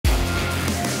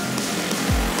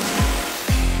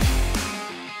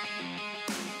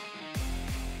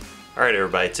Alright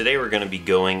everybody, today we're going to be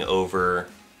going over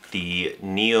the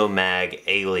NeoMag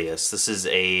Alias. This is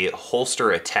a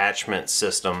holster attachment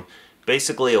system,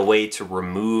 basically a way to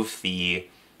remove the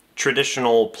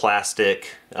traditional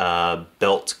plastic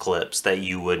belt clips that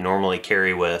you would normally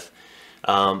carry with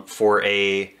for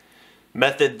a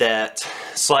method that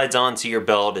slides onto your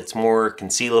belt. It's more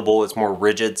concealable, it's more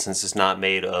rigid since it's not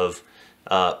made of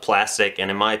plastic, and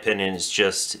in my opinion it's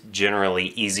just generally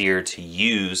easier to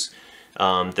use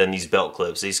than these belt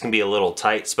clips. These can be a little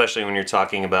tight, especially when you're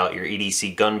talking about your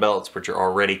EDC gun belts, which are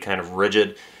already kind of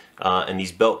rigid, and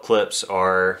these belt clips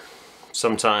are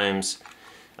sometimes,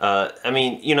 I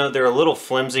mean, you know, they're a little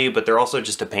flimsy, but they're also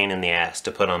just a pain in the ass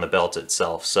to put on the belt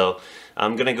itself. So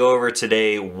I'm going to go over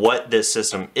today what this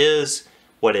system is,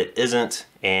 what it isn't,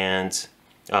 and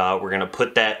we're going to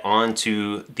put that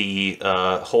onto the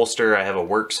holster. I have a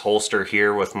Works holster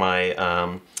here with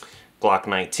my Glock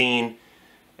 19,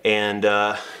 and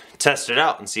test it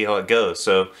out and see how it goes.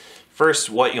 So first,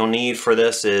 what you'll need for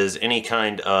this is any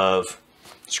kind of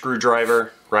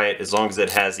screwdriver, right? As long as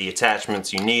it has the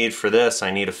attachments you need. For this,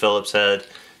 I need a Phillips head.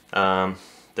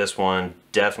 This one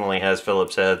definitely has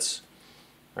Phillips heads,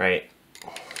 right?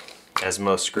 As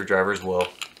most screwdrivers will.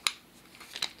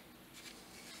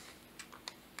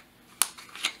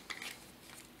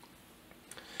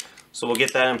 So we'll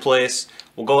get that in place.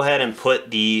 We'll go ahead and put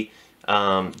the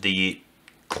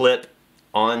clip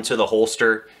onto the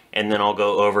holster, and then I'll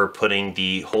go over putting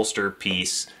the holster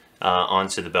piece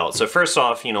onto the belt. So first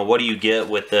off, you know, what do you get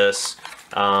with this?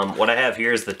 What I have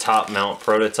here is the top mount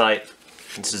prototype.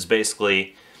 This is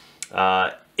basically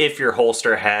if your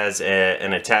holster has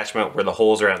an attachment where the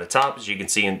holes are at the top. As you can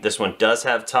see, this one does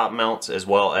have top mounts as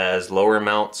well as lower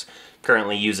mounts.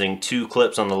 Currently using 2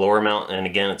 clips on the lower mount, and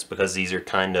again, it's because these are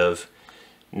kind of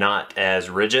not as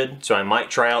rigid. So I might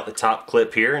try out the top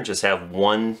clip here and just have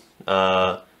one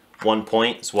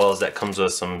point, as well as that comes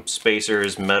with some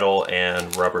spacers, metal,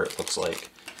 and rubber, it looks like.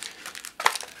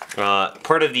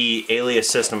 Part of the Alias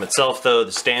system itself, though,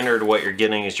 the standard, what you're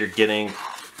getting is you're getting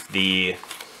the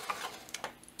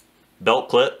belt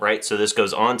clip, right? So this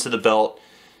goes onto the belt,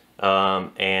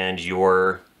 and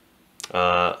your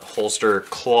holster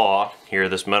claw here,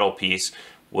 this metal piece,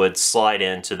 would slide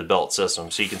into the belt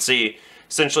system. So you can see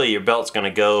essentially your belt's going to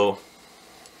go,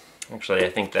 actually I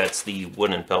think that's the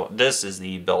wooden belt, this is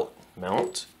the belt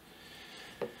mount.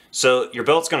 So your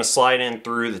belt's going to slide in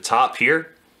through the top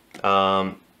here,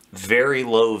 very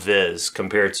low vis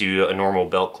compared to a normal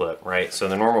belt clip, right? So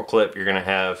the normal clip you're going to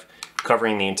have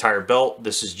covering the entire belt.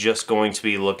 This is just going to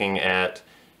be looking at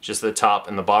just the top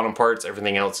and the bottom parts.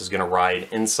 Everything else is going to ride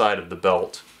inside of the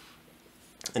belt.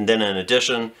 And then in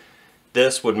addition,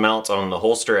 this would mount on the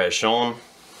holster as shown,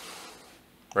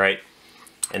 right?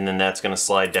 And then that's going to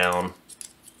slide down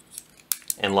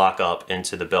and lock up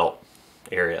into the belt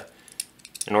area.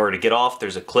 In order to get off,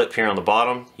 there's a clip here on the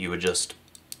bottom. You would just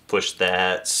push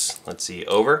that, let's see,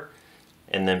 over,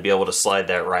 and then be able to slide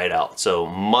that right out. So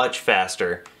much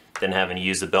faster than having to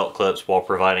use the belt clips while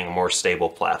providing a more stable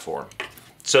platform.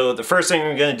 So the first thing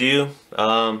I'm going to do,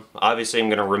 obviously I'm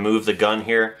going to remove the gun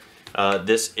here.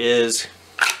 This is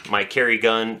my carry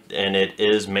gun, and it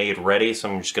is made ready, so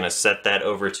I'm just going to set that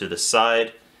over to the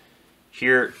side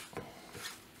here.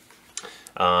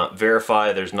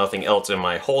 Verify there's nothing else in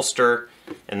my holster,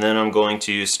 and then I'm going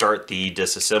to start the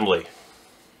disassembly.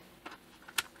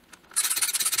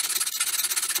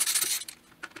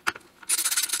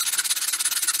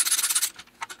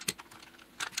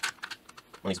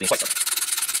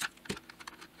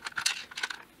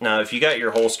 Now, if you got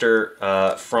your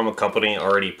holster from a company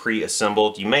already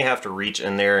pre-assembled, you may have to reach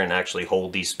in there and actually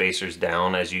hold these spacers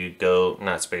down as you go,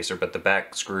 not spacer, but the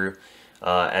back screw,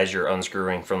 as you're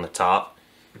unscrewing from the top,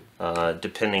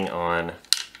 depending on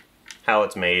how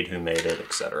it's made, who made it,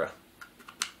 etc.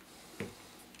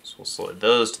 So we'll slide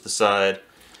those to the side.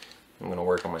 I'm going to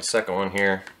work on my second one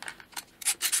here.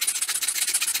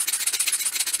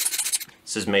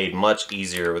 This is made much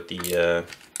easier with the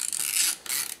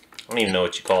I don't even know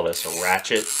what you call this, a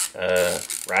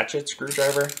ratchet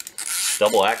screwdriver?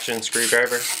 Double action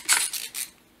screwdriver?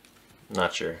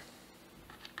 Not sure.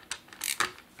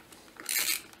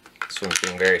 This one's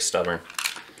being very stubborn.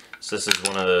 So this is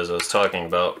one of those I was talking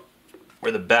about,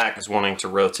 where the back is wanting to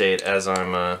rotate as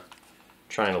I'm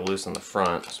trying to loosen the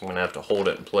front. So I'm going to have to hold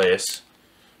it in place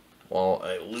while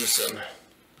I loosen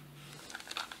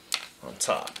on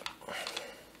top.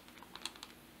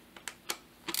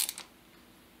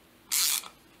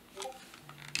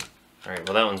 Alright,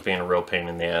 well that one's being a real pain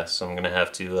in the ass, so I'm going to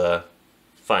have to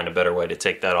find a better way to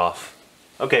take that off.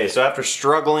 Okay, so after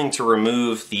struggling to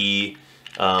remove the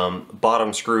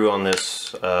bottom screw on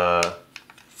this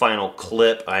final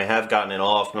clip. I have gotten it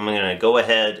off, and I'm going to go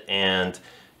ahead and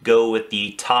go with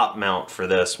the top mount for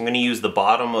this. I'm going to use the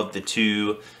bottom of the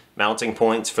two mounting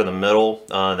points for the middle.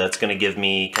 That's going to give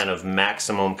me kind of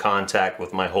maximum contact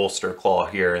with my holster claw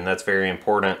here, and that's very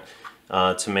important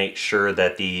to make sure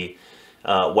that the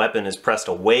weapon is pressed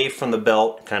away from the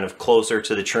belt, kind of closer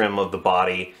to the trim of the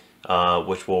body,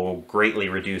 which will greatly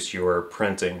reduce your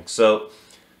printing. So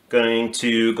going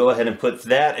to go ahead and put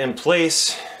that in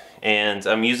place, and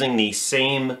I'm using the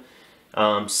same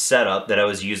setup that I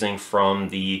was using from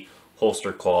the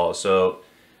holster claw. So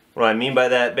what I mean by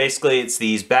that, basically it's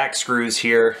these back screws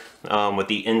here with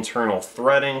the internal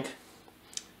threading,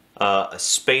 a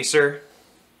spacer,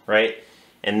 right,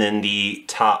 and then the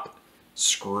top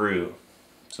screw.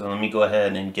 So let me go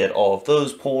ahead and get all of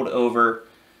those pulled over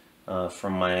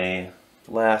from my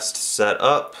last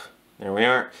setup. There we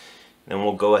are. Then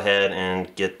we'll go ahead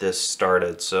and get this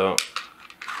started. So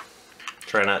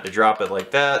try not to drop it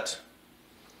like that.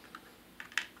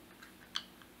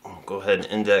 I'll go ahead and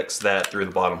index that through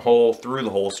the bottom hole, through the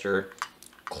holster,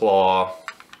 claw,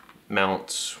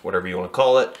 mount, whatever you want to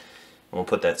call it. And we'll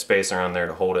put that spacer on there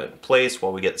to hold it in place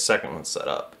while we get the second one set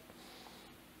up.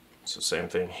 So same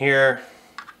thing here.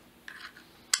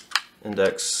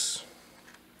 Index,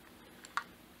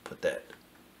 put that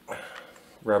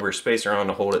rubber spacer on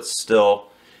to hold it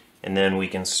still, and then we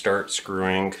can start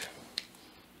screwing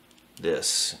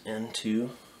this into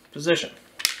position.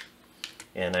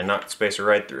 And I knocked the spacer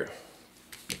right through.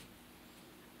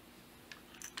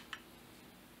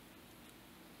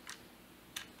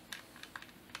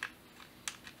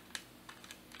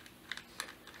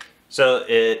 So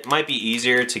it might be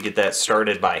easier to get that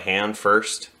started by hand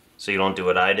first, so you don't do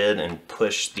what I did and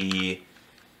push the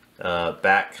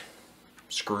back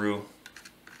screw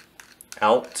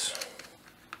out.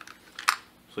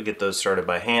 So get those started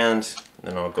by hand,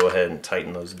 then I'll go ahead and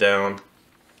tighten those down.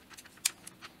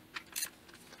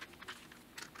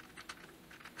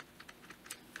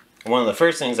 One of the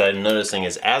first things I'm noticing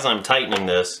is as I'm tightening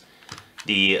this,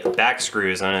 the back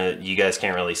screws, you guys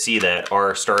can't really see that,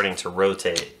 are starting to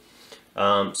rotate.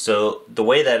 So the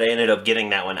way that I ended up getting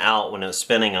that one out when it was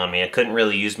spinning on me, I couldn't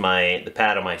really use the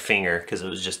pad of my finger because it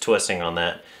was just twisting on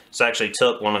that. So I actually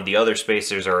took one of the other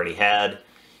spacers I already had,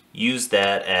 used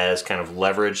that as kind of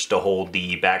leverage to hold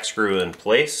the back screw in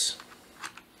place,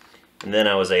 and then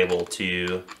I was able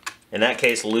to, in that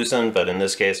case, loosen, but in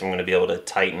this case I'm going to be able to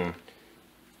tighten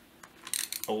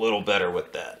a little better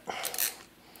with that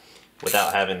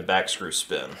without having the back screw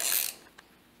spin.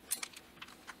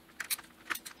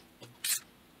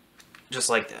 Just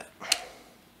like that.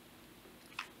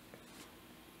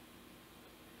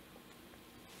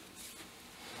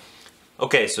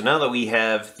 Okay, so now that we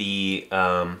have the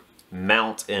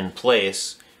mount in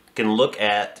place, we can look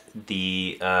at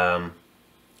the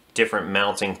different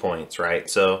mounting points, right?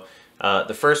 So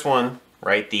the first one,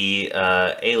 right, the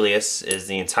Alias is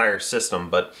the entire system,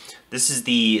 but this is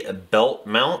the belt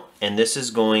mount, and this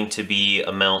is going to be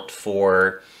a mount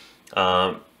for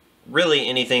really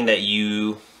anything that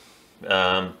you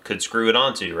could screw it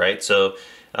onto, right? So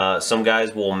some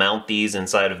guys will mount these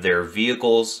inside of their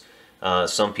vehicles.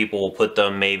 Some people will put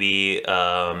them maybe in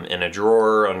a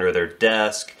drawer under their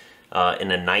desk,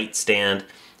 in a nightstand.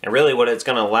 And really what it's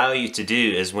going to allow you to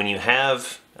do is when you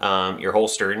have your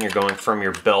holster and you're going from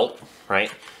your belt,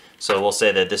 right? So we'll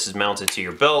say that this is mounted to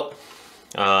your belt,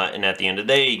 and at the end of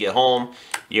the day you get home,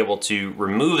 you're able to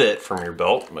remove it from your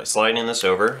belt by sliding this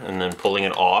over and then pulling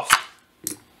it off.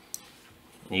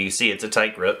 You can see it's a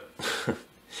tight grip.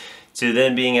 To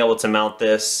then being able to mount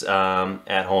this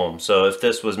at home. So if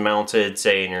this was mounted,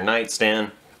 say, in your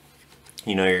nightstand,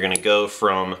 you know, you're going to go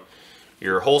from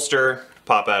your holster,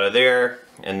 pop out of there,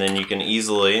 and then you can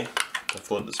easily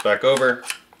flip this back over,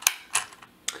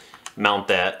 mount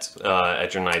that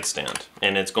at your nightstand.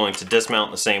 And it's going to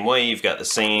dismount the same way. You've got the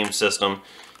same system.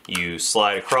 You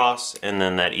slide across, and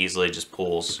then that easily just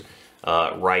pulls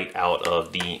right out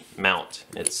of the mount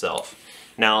itself.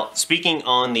 Now, speaking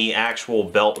on the actual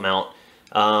belt mount,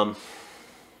 I'm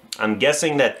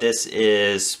guessing that this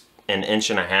is 1.5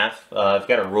 inches. I've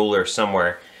got a ruler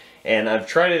somewhere, and I've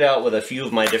tried it out with a few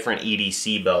of my different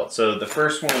EDC belts. So the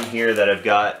first one here that I've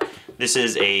got, this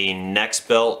is a Next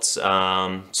Belt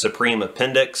Supreme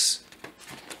Appendix,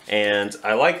 and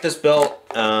I like this belt.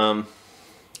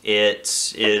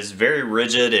 It is very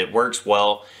rigid, it works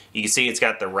well. You can see it's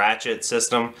got the ratchet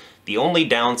system. The only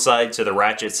downside to the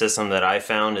ratchet system that I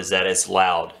found is that it's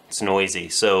loud, it's noisy.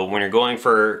 So when you're going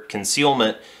for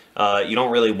concealment, you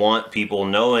don't really want people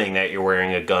knowing that you're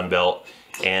wearing a gun belt.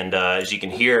 And as you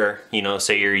can hear, you know,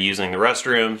 say you're using the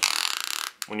restroom,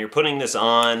 when you're putting this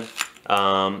on,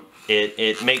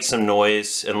 it makes some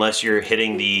noise unless you're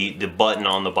hitting the button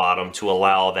on the bottom to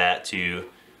allow that to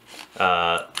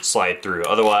slide through.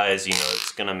 Otherwise, you know,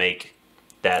 it's gonna make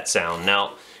that sound.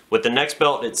 Now, with the next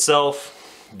belt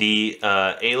itself, the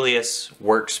Alias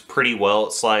works pretty well.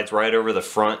 It slides right over the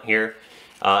front here,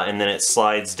 and then it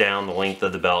slides down the length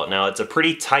of the belt. Now, it's a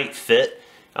pretty tight fit,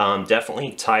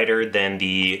 definitely tighter than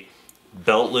the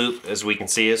belt loop, as we can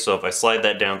see. So if I slide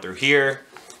that down through here,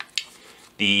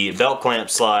 the belt clamp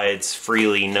slides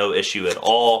freely, no issue at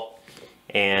all,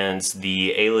 and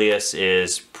the Alias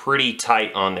is pretty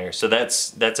tight on there. So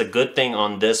that's a good thing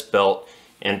on this belt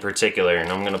in particular.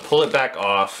 And I'm gonna pull it back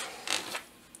off.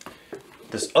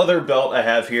 This other belt I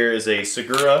have here is a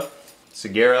Segura.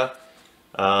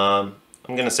 I'm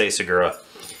gonna say Segura.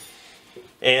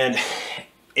 And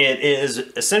it is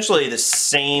essentially the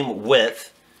same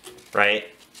width, right,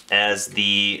 as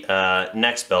the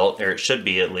next belt, or it should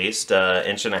be at least, 1.5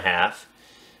 inches.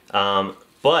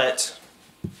 But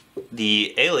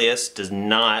the Alias does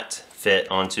not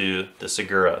fit onto the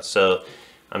Segura. So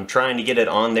I'm trying to get it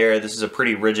on there. This is a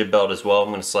pretty rigid belt as well. I'm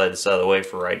going to slide this out of the way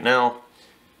for right now.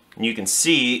 And you can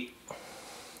see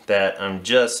that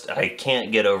I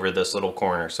can't get over this little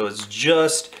corner. So it's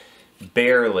just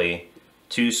barely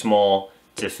too small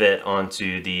to fit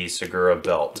onto the Segura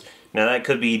belt. Now that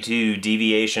could be due to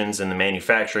deviations in the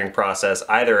manufacturing process,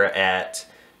 either at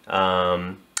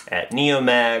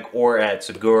NeoMag or at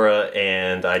Segura,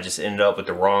 and I just ended up with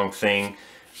the wrong thing.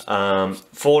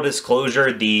 Full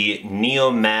disclosure, the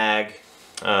NeoMag,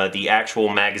 the actual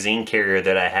magazine carrier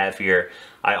that I have here,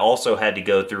 I also had to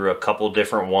go through a couple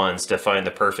different ones to find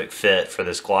the perfect fit for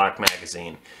this Glock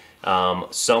magazine.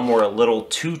 Some were a little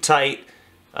too tight,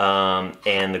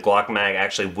 and the Glock mag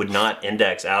actually would not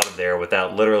index out of there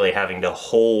without literally having to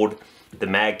hold the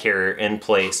mag carrier in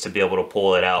place to be able to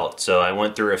pull it out. So I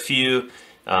went through a few.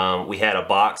 We had a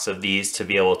box of these to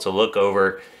be able to look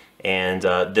over, and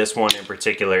this one in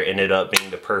particular ended up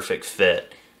being the perfect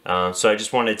fit. So I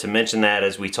just wanted to mention that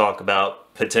as we talk about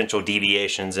potential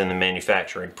deviations in the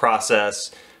manufacturing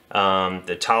process.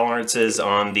 The tolerances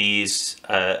on these,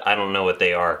 I don't know what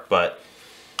they are, but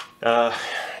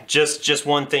just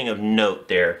one thing of note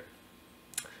there.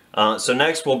 So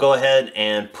next we'll go ahead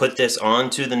and put this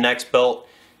onto the next belt,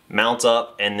 mount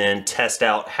up, and then test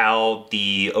out how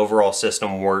the overall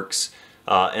system works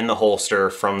in the holster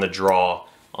from the draw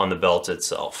on the belt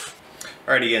itself.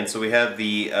 Alright, again, so we have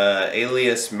the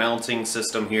Alias mounting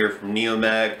system here from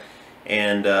NeoMag,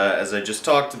 and as I just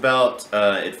talked about,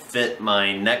 it fit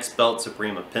my next belt,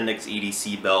 Supreme Appendix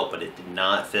EDC belt, but it did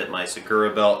not fit my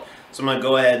Segura belt. So I'm going to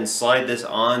go ahead and slide this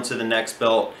onto the next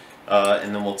belt,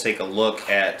 and then we'll take a look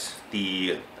at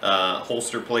the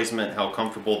holster placement, how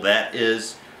comfortable that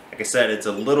is. Like I said, it's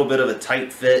a little bit of a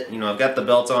tight fit. You know, I've got the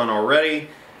belt on already,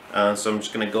 so I'm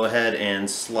just going to go ahead and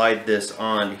slide this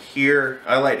on here.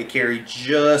 I like to carry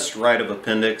just right of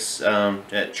appendix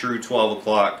at true 12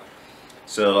 o'clock.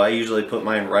 So I usually put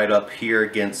mine right up here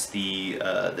against the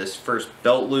this first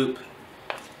belt loop.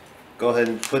 Go ahead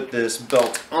and put this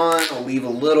belt on. I'll leave a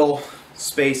little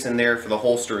space in there for the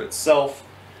holster itself.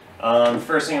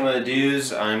 First thing I'm going to do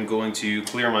is I'm going to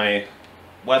clear my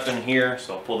weapon here.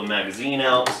 So I'll pull the magazine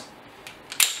out.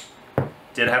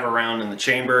 Did have a round in the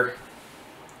chamber.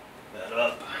 That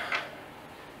up.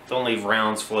 Don't leave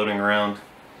rounds floating around.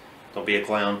 Don't be a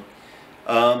clown.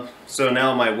 So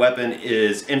now my weapon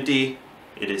is empty.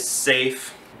 It is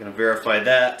safe. I'm going to verify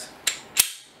that.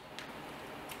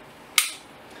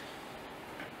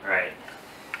 Alright,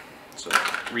 so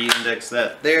re-index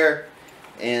that there,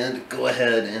 and go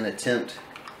ahead and attempt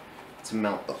to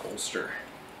mount the holster.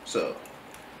 So,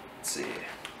 let's see.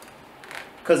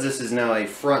 Because this is now a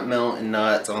front mount and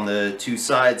not on the two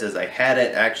sides as I had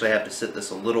it, I actually have to sit this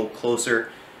a little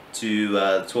closer to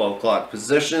the 12 o'clock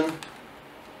position.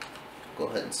 Go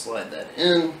ahead and slide that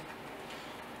in.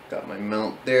 Got my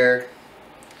mount there.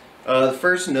 The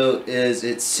first note is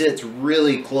it sits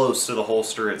really close to the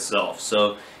holster itself.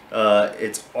 So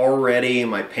it's already,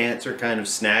 my pants are kind of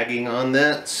snagging on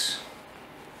that.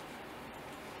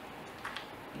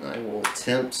 I will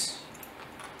attempt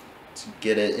to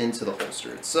get it into the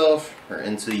holster itself, or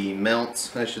into the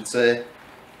mount, I should say.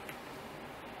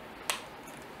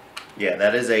 Yeah,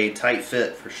 that is a tight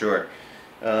fit for sure.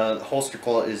 The holster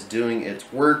claw is doing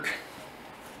its work.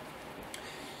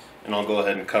 And I'll go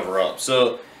ahead and cover up.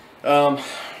 So,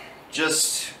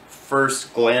 just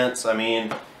first glance, I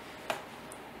mean,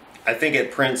 I think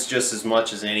it prints just as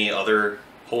much as any other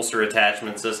holster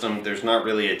attachment system. There's not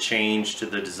really a change to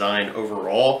the design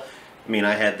overall. I mean,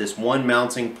 I had this one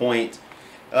mounting point.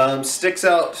 Sticks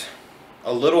out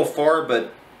a little far,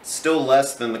 but still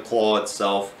less than the claw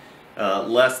itself.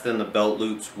 less than the belt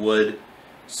loops would.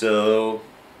 So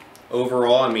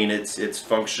overall, I mean, it's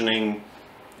functioning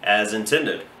as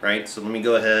intended, right? So let me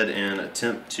go ahead and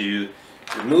attempt to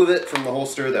remove it from the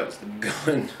holster. That was the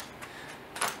gun.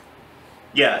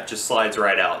 Yeah, it just slides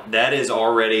right out. That is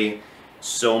already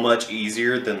so much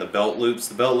easier than the belt loops.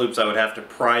 The belt loops I would have to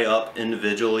pry up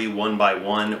individually one by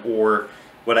one, or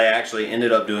what I actually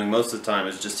ended up doing most of the time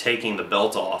is just taking the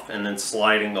belt off and then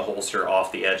sliding the holster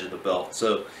off the edge of the belt.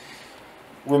 So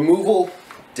removal,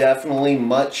 definitely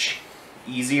much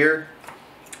easier.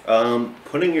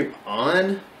 Putting it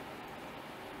on,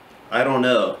 I don't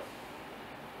know.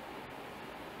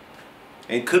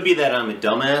 It could be that I'm a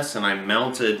dumbass and I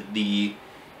mounted the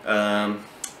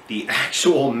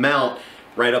actual mount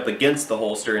right up against the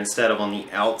holster instead of on the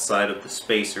outside of the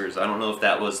spacers. I don't know if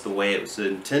that was the way it was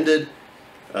intended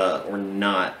or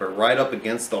not, but right up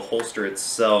against the holster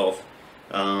itself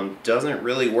doesn't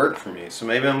really work for me. So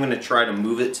maybe I'm going to try to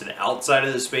move it to the outside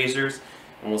of the spacers,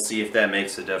 and we'll see if that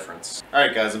makes a difference.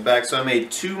 Alright guys, I'm back. So I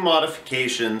made two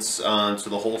modifications to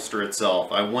the holster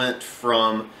itself. I went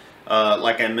from,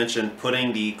 like I mentioned,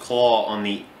 putting the claw on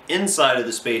the inside of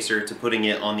the spacer to putting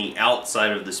it on the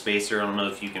outside of the spacer. I don't know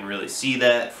if you can really see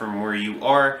that from where you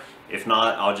are. If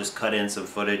not, I'll just cut in some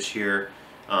footage here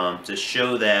to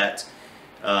show that.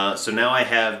 So now I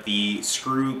have the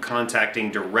screw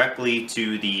contacting directly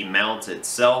to the mount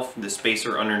itself, the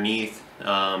spacer underneath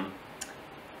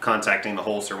contacting the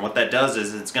holster. And what that does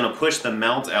is it's going to push the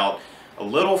mount out a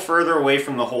little further away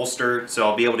from the holster, so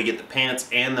I'll be able to get the pants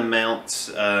and the mount,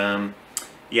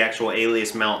 the actual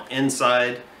Alias mount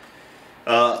inside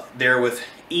there with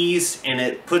ease, and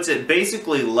it puts it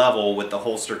basically level with the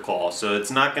holster claw, so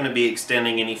it's not going to be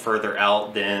extending any further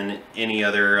out than any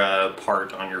other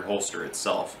part on your holster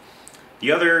itself.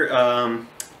 The other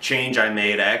change I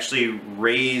made, I actually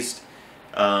raised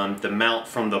the mount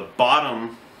from the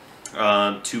bottom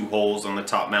two holes on the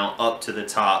top mount up to the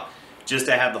top, just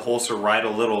to have the holster ride a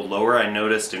little lower. I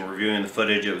noticed in reviewing the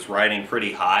footage it was riding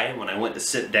pretty high. When I went to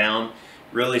sit down,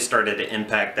 really started to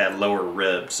impact that lower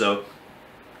rib. So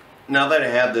now that I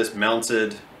have this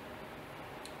mounted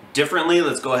differently,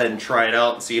 let's go ahead and try it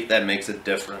out and see if that makes a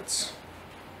difference.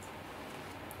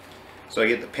 So I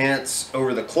get the pants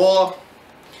over the claw.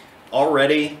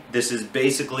 Already, this is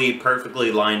basically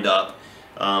perfectly lined up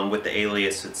with the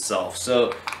Alias itself.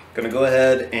 So I'm gonna go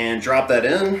ahead and drop that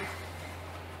in.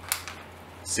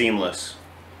 Seamless.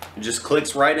 It just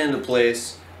clicks right into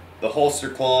place. The holster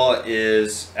claw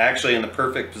is actually in the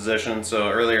perfect position. So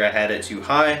earlier I had it too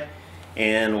high,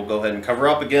 and we'll go ahead and cover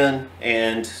up again.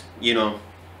 And you know,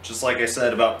 just like I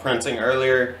said about printing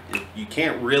earlier, you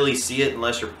can't really see it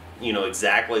unless you're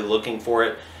exactly looking for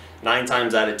it. 9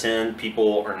 times out of 10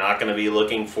 people are not going to be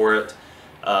looking for it,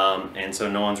 and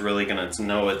so no one's really going to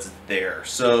know it's there.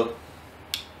 So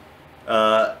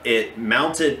it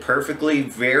mounted perfectly,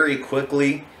 very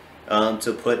quickly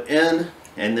to put in,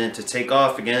 and then to take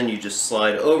off again you just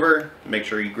slide over, make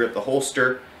sure you grip the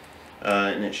holster,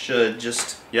 and it should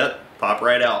just, yep, pop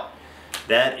right out.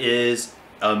 That is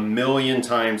a million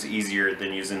times easier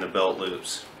than using the belt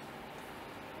loops.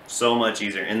 So much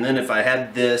easier. And then if I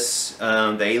had this,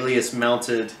 the Alias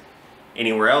mounted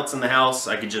anywhere else in the house,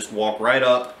 I could just walk right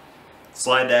up,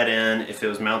 slide that in. If it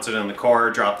was mounted in the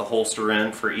car, drop the holster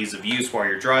in for ease of use while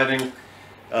you're driving,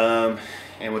 and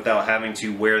without having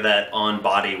to wear that on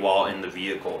body while in the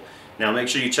vehicle. Now make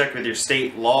sure you check with your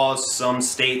state laws. Some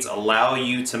states allow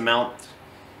you to mount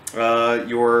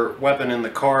your weapon in the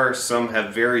car. Some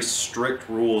have very strict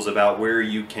rules about where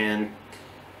you can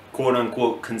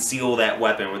quote-unquote conceal that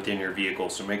weapon within your vehicle,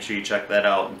 so make sure you check that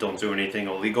out and don't do anything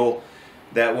illegal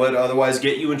that would otherwise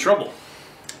get you in trouble.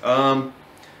 But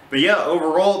yeah,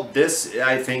 overall this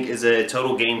I think is a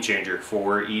total game changer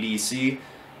for EDC.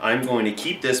 I'm going to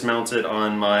keep this mounted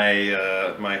on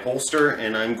my my holster,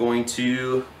 and I'm going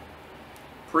to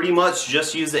pretty much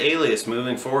just use the Alias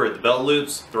moving forward. The belt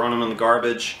loops, throwing them in the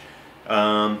garbage,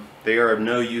 they are of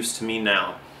no use to me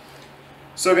now.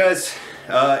 So guys,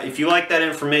 if you like that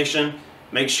information,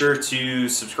 make sure to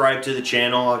subscribe to the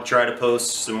channel. I'll try to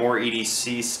post some more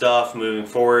EDC stuff moving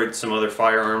forward, some other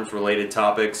firearms related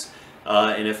topics,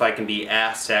 and if I can be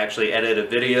asked to actually edit a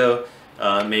video,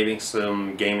 maybe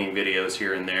some gaming videos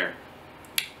here and there.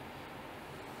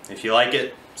 If you like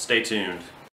it, stay tuned.